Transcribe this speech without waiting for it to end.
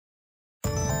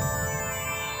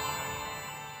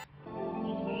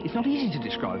It's not easy to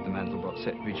describe the Mandelbrot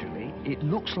set visually. It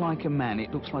looks like a man,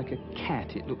 it looks like a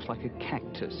cat, it looks like a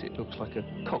cactus, it looks like a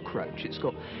cockroach. It's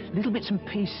got little bits and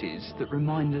pieces that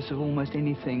remind us of almost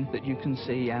anything that you can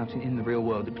see out in the real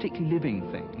world, particularly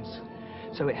living things.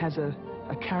 So it has a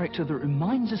character that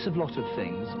reminds us of a lot of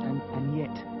things, and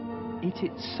yet it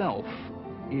itself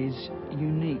is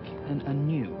unique and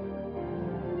new.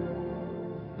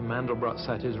 The Mandelbrot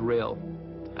set is real,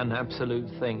 an absolute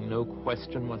thing, no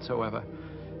question whatsoever.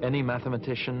 Any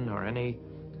mathematician or any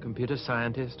computer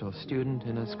scientist or student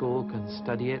in a school can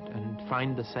study it and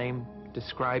find the same,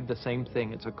 describe the same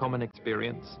thing. It's a common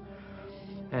experience.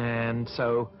 And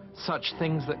so such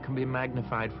things that can be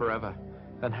magnified forever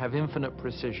and have infinite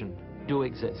precision do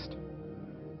exist,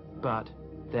 but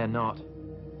they're not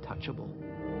touchable.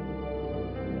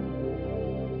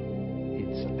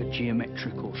 It's a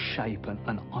geometrical shape,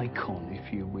 an icon,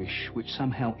 if you wish, which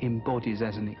somehow embodies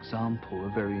as an example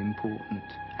a very important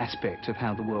aspect of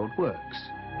how the world works.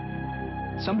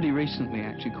 Somebody recently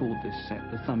actually called this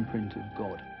set the thumbprint of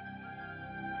God.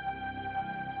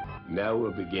 Now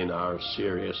we'll begin our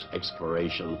serious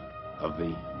exploration of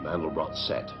the Mandelbrot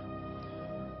set,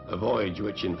 a voyage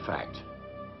which in fact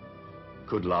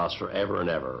could last forever and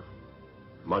ever,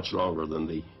 much longer than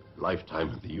the lifetime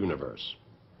of the universe.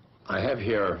 I have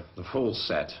here the full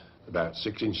set, about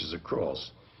 6 inches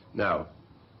across. Now,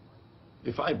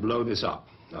 if I blow this up,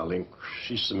 I'll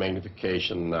increase the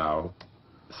magnification now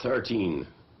 13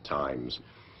 times,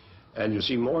 and you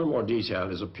see more and more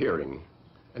detail is appearing.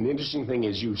 And the interesting thing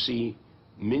is you see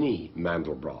mini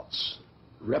Mandelbrots,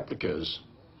 replicas,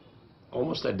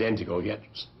 almost identical, yet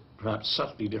perhaps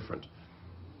subtly different,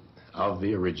 of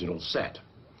the original set.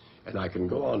 And I can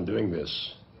go on doing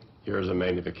this. Here's a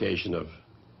magnification of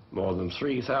more than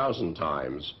 3,000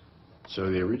 times. So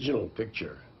the original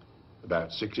picture,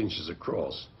 about 6 inches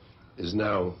across, is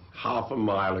now half a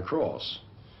mile across.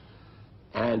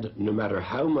 And no matter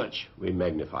how much we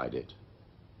magnified it,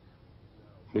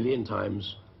 a million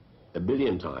times, a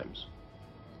billion times,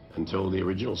 until the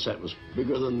original set was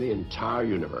bigger than the entire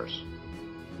universe,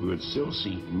 we would still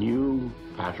see new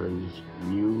patterns,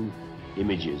 new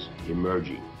images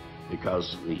emerging,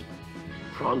 because the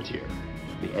frontier,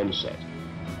 the M set,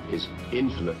 is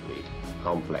infinitely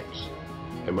complex.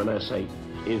 And when I say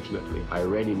infinitely, I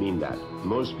really mean that.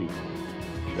 Most people,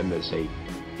 when they say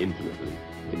infinitely,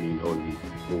 they mean only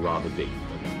rather big.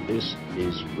 But this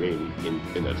is really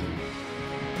infinity.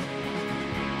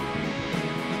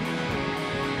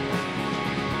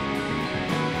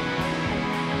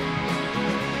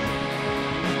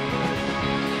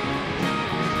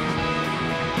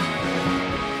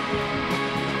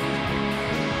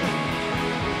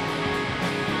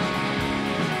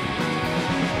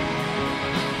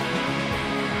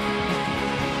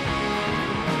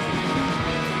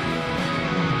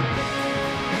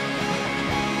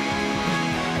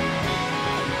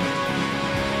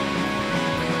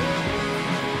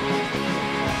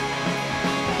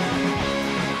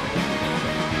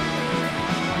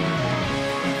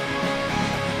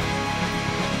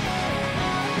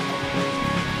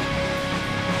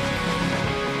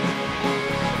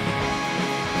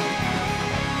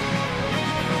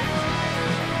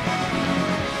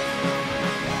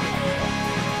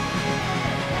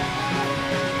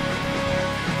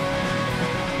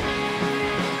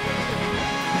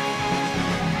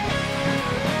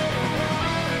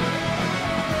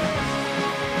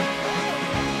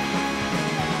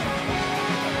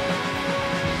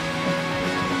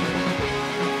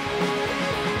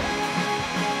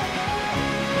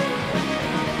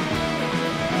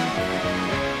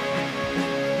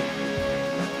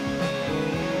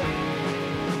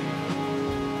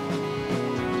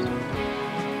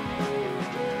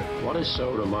 What is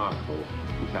so remarkable,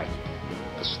 in fact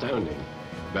astounding,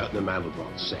 about the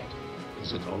Mandelbrot set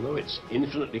is that although it's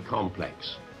infinitely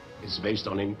complex, it's based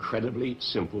on incredibly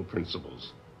simple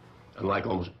principles, unlike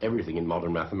almost everything in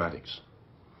modern mathematics.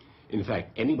 In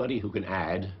fact, anybody who can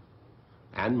add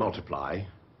and multiply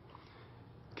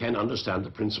can understand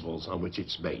the principles on which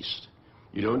it's based.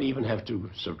 You don't even have to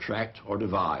subtract or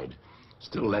divide,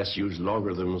 still less use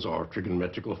logarithms or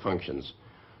trigonometrical functions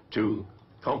to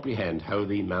comprehend how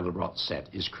the Mandelbrot set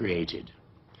is created.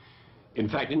 In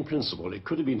fact, in principle, it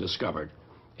could have been discovered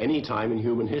any time in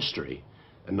human history,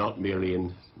 and not merely in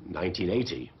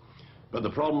 1980. But the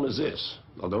problem is this: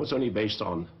 although it's only based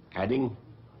on adding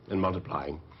and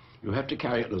multiplying, you have to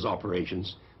carry out those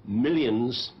operations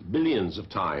millions, billions of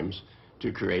times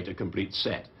to create a complete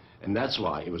set. And that's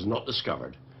why it was not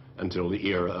discovered until the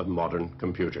era of modern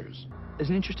computers. There's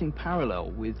an interesting parallel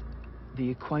with the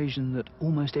equation that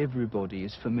almost everybody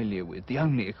is familiar with, the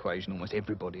only equation almost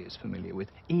everybody is familiar with,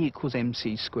 E equals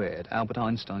mc squared, Albert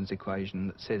Einstein's equation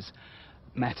that says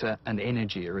matter and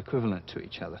energy are equivalent to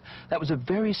each other. That was a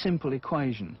very simple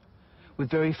equation with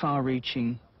very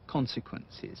far-reaching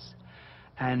consequences.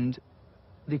 And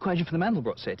the equation for the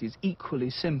Mandelbrot set is equally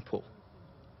simple.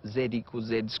 Z equals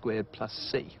z squared plus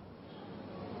c.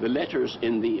 The letters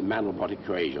in the Mandelbrot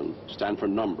equation stand for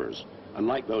numbers,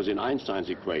 unlike those in Einstein's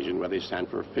equation where they stand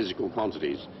for physical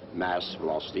quantities, mass,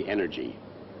 velocity, energy.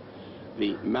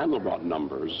 The Mandelbrot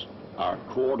numbers are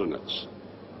coordinates,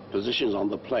 positions on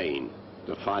the plane,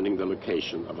 defining the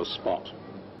location of a spot.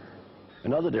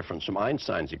 Another difference from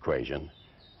Einstein's equation,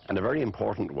 and a very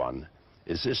important one,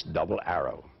 is this double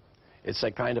arrow. It's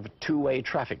a kind of a two-way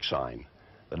traffic sign.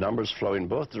 The numbers flow in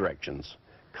both directions,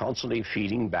 constantly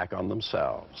feeding back on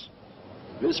themselves.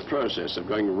 This process of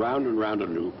going round and round a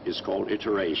loop is called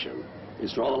iteration.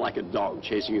 It's rather like a dog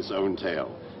chasing its own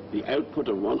tail. The output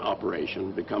of one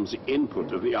operation becomes the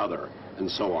input of the other, and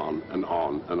so on and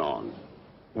on and on.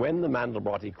 When the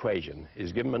Mandelbrot equation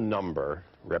is given a number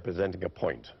representing a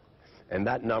point, and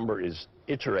that number is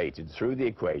iterated through the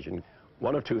equation,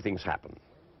 one of two things happen.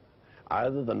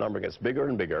 Either the number gets bigger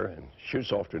and bigger and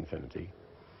shoots off to infinity,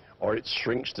 or it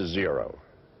shrinks to zero.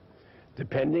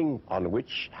 Depending on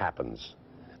which happens,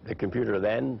 the computer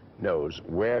then knows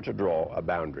where to draw a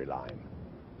boundary line.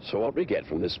 So what we get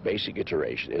from this basic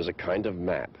iteration is a kind of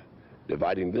map,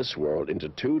 dividing this world into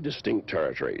two distinct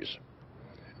territories.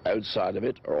 Outside of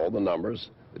it are all the numbers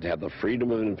that have the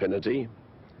freedom of infinity.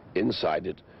 Inside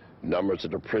it, numbers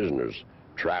that are prisoners,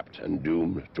 trapped and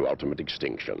doomed to ultimate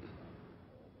extinction.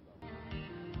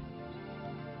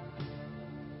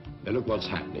 Now look what's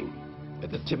happening.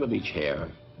 At the tip of each hair,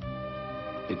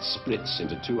 it splits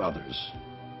into two others,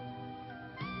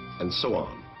 and so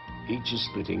on. Each is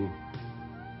splitting,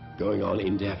 going on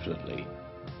indefinitely.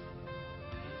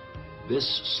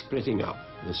 This splitting up,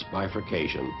 this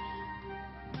bifurcation,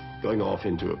 going off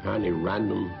into apparently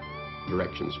random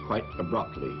directions quite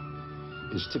abruptly,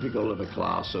 is typical of a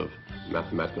class of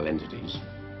mathematical entities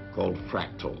called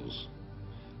fractals.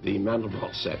 The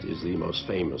Mandelbrot set is the most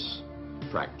famous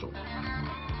fractal.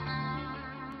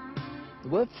 The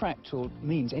word fractal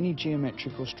means any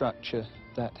geometrical structure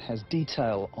that has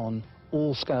detail on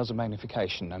all scales of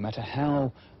magnification. No matter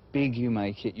how big you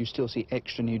make it, you still see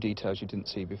extra new details you didn't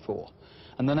see before.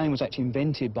 And the name was actually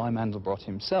invented by Mandelbrot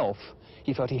himself.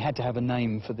 He felt he had to have a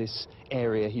name for this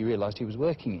area he realized he was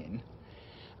working in.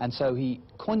 And so he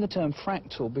coined the term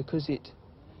fractal because it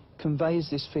conveys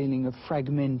this feeling of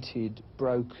fragmented,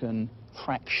 broken,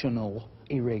 fractional,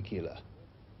 irregular.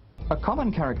 A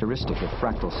common characteristic of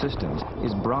fractal systems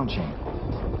is branching.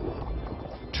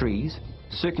 Trees,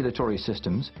 circulatory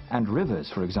systems, and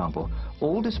rivers, for example,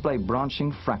 all display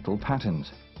branching fractal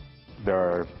patterns. There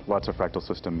are lots of fractal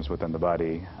systems within the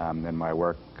body. In my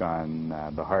work on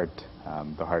the heart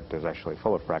is actually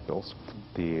full of fractals.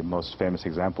 The most famous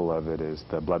example of it is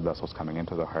the blood vessels coming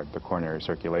into the heart. The coronary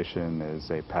circulation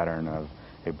is a pattern of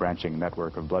a branching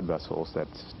network of blood vessels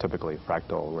that's typically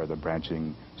fractal, where the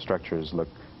branching structures look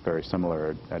very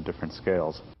similar at different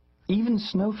scales. Even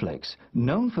snowflakes,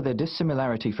 known for their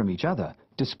dissimilarity from each other,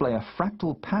 display a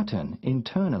fractal pattern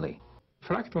internally.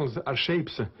 Fractals are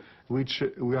shapes which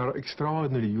we are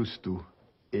extraordinarily used to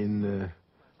in,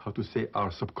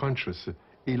 our subconscious,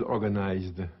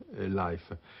 ill-organized life.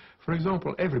 For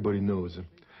example, everybody knows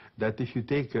that if you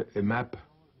take a map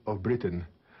of Britain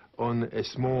on a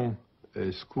small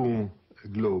school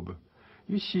globe,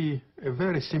 you see a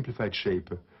very simplified shape.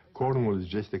 Cornwall is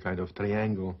just a kind of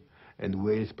triangle, and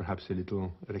Wales perhaps a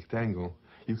little rectangle.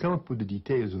 You cannot put the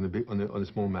details on a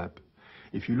small map.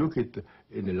 If you look at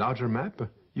in a larger map,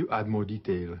 you add more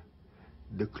detail.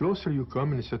 The closer you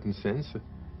come, in a certain sense,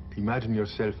 imagine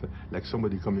yourself like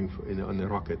somebody coming on a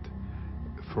rocket.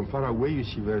 From far away you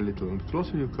see very little, and the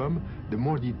closer you come, the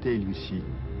more detail you see.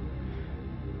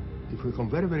 If we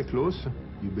come very, very close,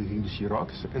 you begin to see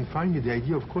rocks, and finally the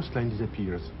idea of coastline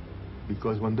disappears,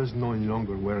 because one doesn't know any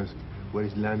longer where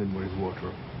is land and where is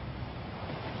water.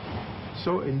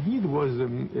 So indeed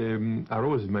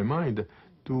arose in my mind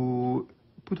to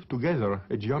put together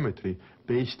a geometry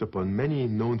based upon many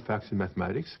known facts in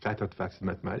mathematics, scattered facts in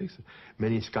mathematics,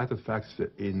 many scattered facts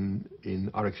in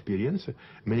our experience,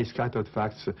 many scattered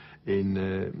facts in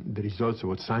the results of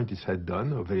what scientists had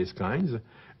done of various kinds,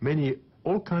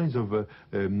 all kinds of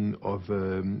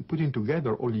putting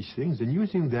together all these things and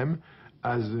using them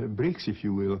as bricks, if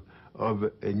you will, of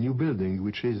a new building,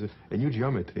 which is a new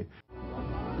geometry.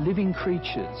 Living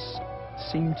creatures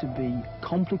seem to be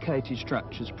complicated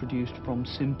structures produced from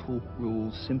simple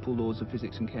rules, simple laws of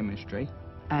physics and chemistry.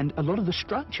 And a lot of the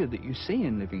structure that you see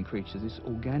in living creatures, this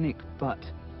organic but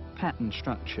pattern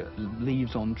structure,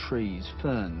 leaves on trees,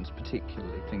 ferns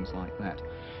particularly, things like that,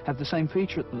 have the same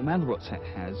feature that the Mandelbrot set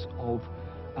has of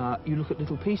you look at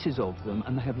little pieces of them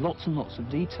and they have lots and lots of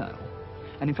detail.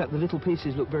 And in fact the little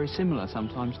pieces look very similar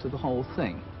sometimes to the whole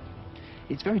thing.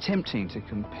 It's very tempting to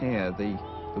compare the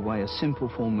way a simple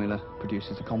formula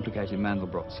produces a complicated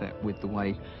Mandelbrot set with the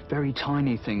way very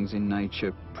tiny things in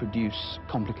nature produce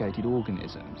complicated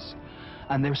organisms.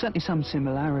 And there are certainly some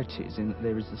similarities in that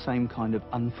there is the same kind of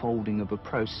unfolding of a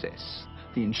process.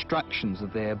 The instructions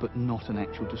are there, but not an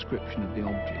actual description of the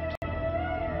object.